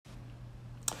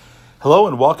Hello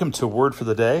and welcome to Word for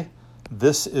the Day.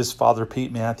 This is Father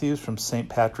Pete Matthews from St.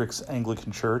 Patrick's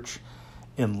Anglican Church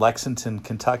in Lexington,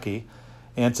 Kentucky.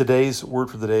 And today's Word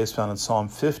for the Day is found in Psalm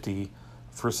 50,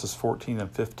 verses 14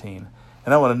 and 15.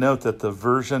 And I want to note that the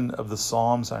version of the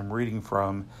Psalms I'm reading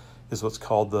from is what's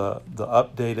called the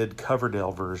updated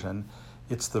Coverdale version.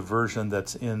 It's the version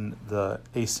that's in the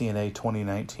ACNA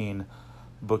 2019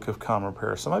 Book of Common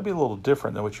Prayer. So it might be a little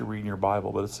different than what you read in your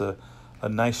Bible, but it's a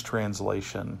nice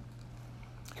translation.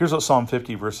 Here's what Psalm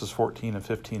 50 verses 14 and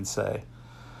 15 say.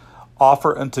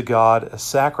 Offer unto God a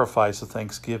sacrifice of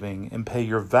thanksgiving, and pay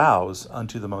your vows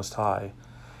unto the Most High.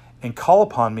 And call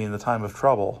upon me in the time of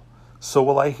trouble. So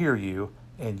will I hear you,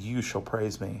 and you shall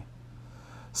praise me.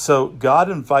 So God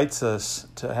invites us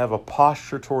to have a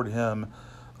posture toward Him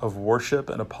of worship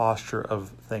and a posture of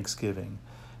thanksgiving.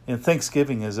 And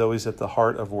thanksgiving is always at the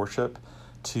heart of worship,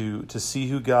 to see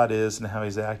who God is and how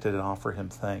He's acted and offer Him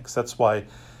thanks. That's why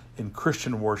in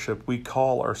Christian worship, we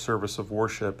call our service of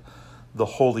worship the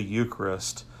Holy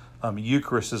Eucharist.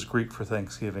 Eucharist is Greek for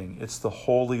thanksgiving. It's the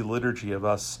holy liturgy of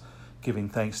us giving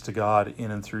thanks to God in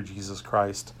and through Jesus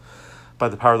Christ by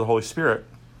the power of the Holy Spirit.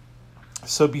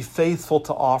 So be faithful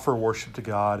to offer worship to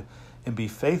God and be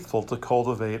faithful to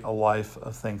cultivate a life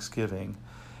of thanksgiving.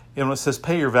 And when it says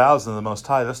pay your vows in the Most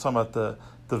High, that's talking about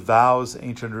the vows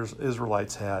ancient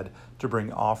Israelites had to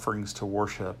bring offerings to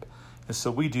worship. And so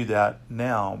we do that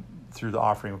now through the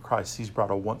offering of Christ. He's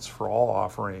brought a once-for-all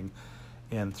offering.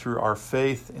 And through our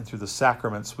faith and through the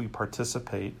sacraments, we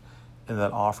participate in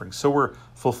that offering. So we're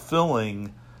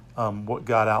fulfilling what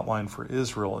God outlined for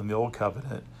Israel in the Old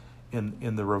Covenant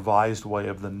in the revised way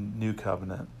of the New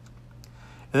Covenant.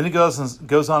 And then he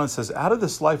goes on and says, out of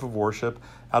this life of worship,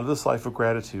 out of this life of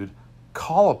gratitude,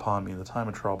 call upon me in the time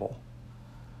of trouble.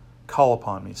 Call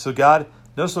upon me. So God,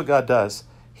 notice what God does.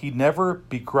 He never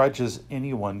begrudges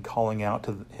anyone calling out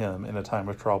to Him in a time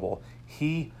of trouble.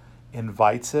 He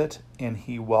invites it and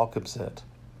He welcomes it.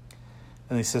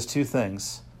 And He says two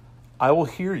things. I will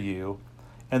hear you.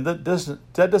 And that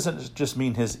doesn't just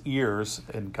mean His ears,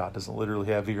 and God doesn't literally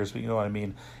have ears, but you know what I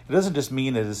mean. It doesn't just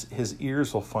mean that his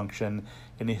ears will function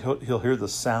and he'll hear the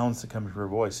sounds that come from your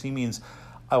voice. He means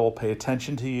I will pay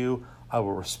attention to you. I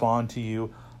will respond to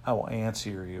you. I will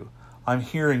answer you. I'm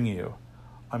hearing you.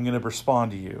 I'm going to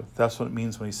respond to you. That's what it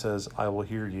means when He says, I will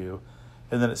hear you.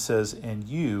 And then it says, and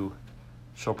you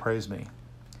shall praise me.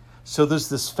 So there's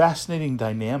this fascinating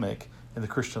dynamic in the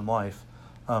Christian life.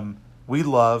 We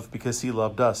love because He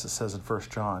loved us, it says in 1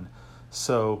 John.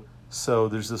 So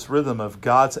there's this rhythm of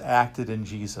God's acted in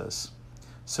Jesus.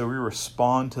 So we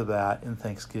respond to that in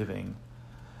thanksgiving.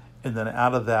 And then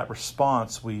out of that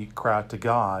response, we cry out to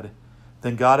God.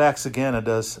 Then God acts again and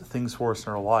does things for us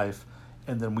in our life.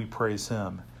 And then we praise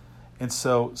Him. And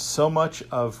so much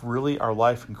of really our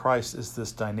life in Christ is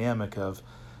this dynamic of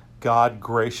God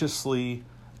graciously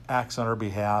acts on our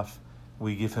behalf,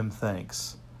 we give Him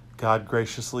thanks. God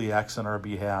graciously acts on our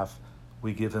behalf,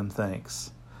 we give Him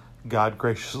thanks. God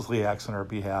graciously acts on our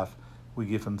behalf, we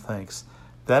give Him thanks.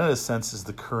 That, in a sense, is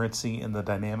the currency and the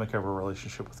dynamic of our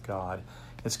relationship with God.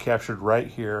 It's captured right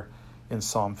here in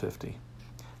Psalm 50.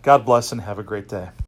 God bless and have a great day.